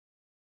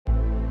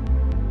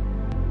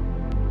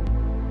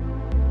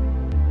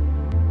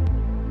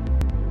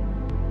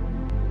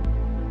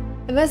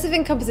Immersive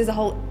encompasses a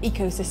whole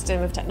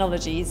ecosystem of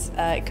technologies.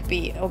 It could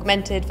be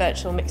augmented,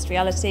 virtual, mixed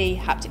reality,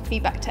 haptic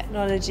feedback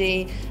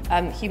technology,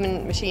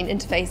 human-machine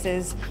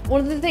interfaces.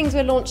 One of the things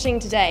we're launching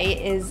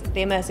today is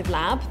the Immersive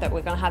Lab that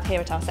we're going to have here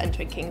at our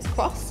centre in King's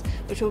Cross,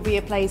 which will be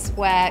a place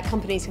where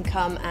companies can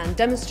come and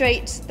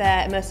demonstrate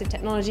their immersive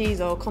technologies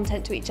or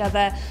content to each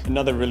other.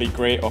 Another really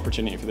great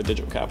opportunity for the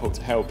Digital Catapult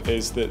to help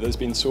is that there's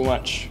been so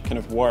much kind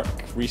of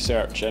work,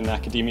 research in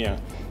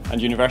academia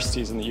and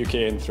universities in the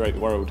UK and throughout the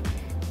world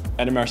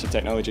in immersive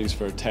technologies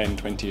for 10,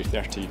 20 or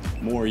 30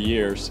 more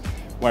years,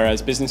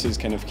 whereas businesses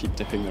kind of keep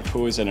dipping their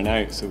toes in and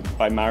out. So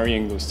by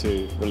marrying those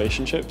two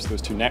relationships,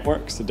 those two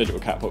networks, the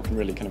Digital Catapult can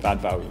really kind of add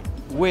value.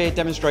 We're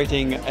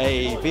demonstrating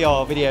a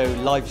VR video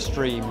live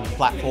stream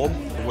platform.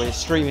 We're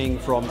streaming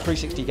from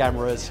 360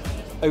 cameras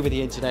over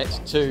the internet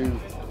to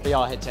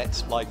VR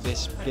headsets like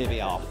this Gear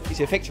VR.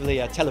 It's effectively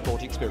a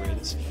teleport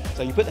experience.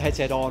 So you put the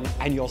headset on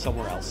and you're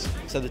somewhere else.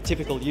 So the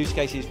typical use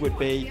cases would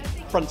be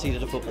front seat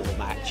at a football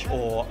match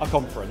or a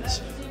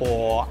conference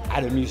or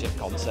at a music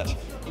concert.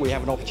 We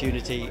have an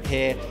opportunity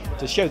here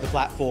to show the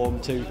platform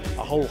to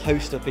a whole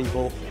host of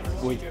people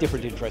with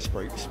different interest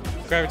groups.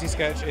 Gravity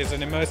Sketch is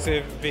an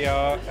immersive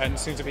VR and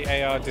soon to be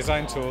AR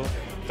design tool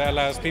that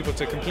allows people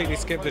to completely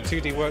skip the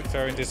 2D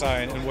workflow in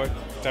design and work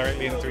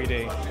directly in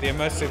 3D. The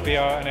Immersive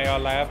VR and AR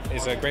Lab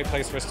is a great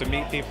place for us to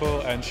meet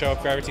people and show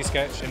off Gravity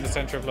Sketch in the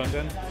centre of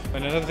London.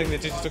 And another thing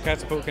that Digital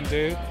Catapult can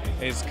do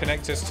is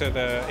connect us to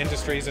the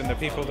industries and the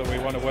people that we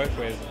want to work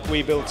with.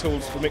 We build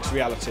tools for mixed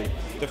reality.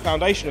 The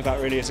foundation of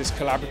that really is this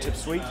collaborative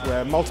suite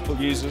where multiple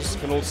users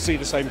can all see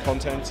the same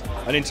content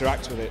and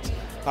interact with it.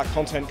 That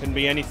content can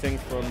be anything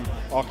from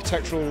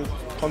architectural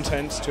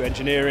content to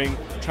engineering,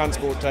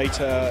 transport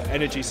data,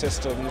 energy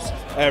systems,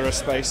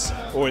 aerospace,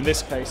 or in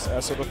this case,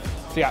 sort of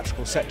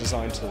theatrical set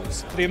design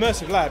tools. The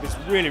Immersive Lab is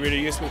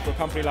really useful for a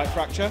company like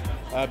Fracture.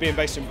 Being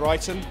based in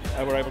Brighton,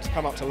 we're able to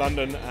come up to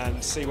London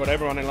and see what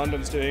everyone in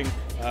London's doing,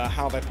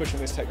 how they're pushing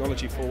this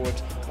technology forward.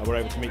 We're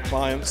able to meet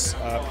clients,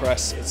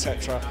 press,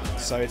 etc.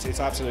 So it's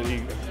absolutely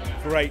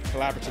a great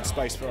collaborative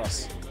space for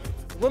us.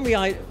 When we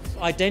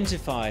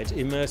identified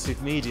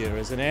immersive media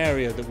as an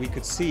area that we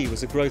could see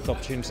was a growth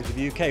opportunity for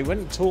the UK, we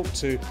went and talked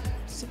to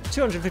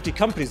 250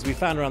 companies we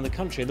found around the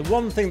country, and the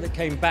one thing that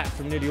came back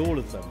from nearly all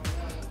of them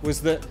was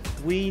that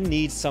we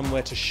need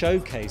somewhere to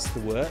showcase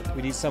the work.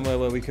 We need somewhere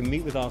where we can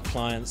meet with our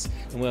clients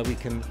and where we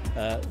can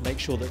make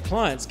sure that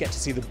clients get to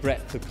see the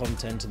breadth of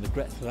content and the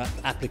breadth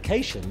of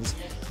applications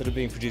that are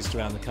being produced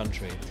around the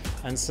country.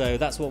 And so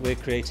that's what we're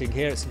creating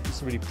here.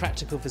 It's a really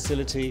practical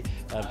facility.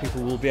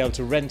 People will be able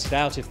to rent it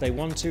out if they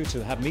want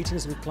to have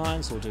meetings with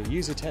clients or do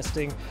user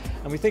testing.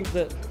 And we think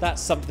that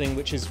that's something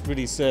which is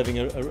really serving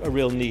a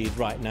real need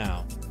right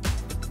now.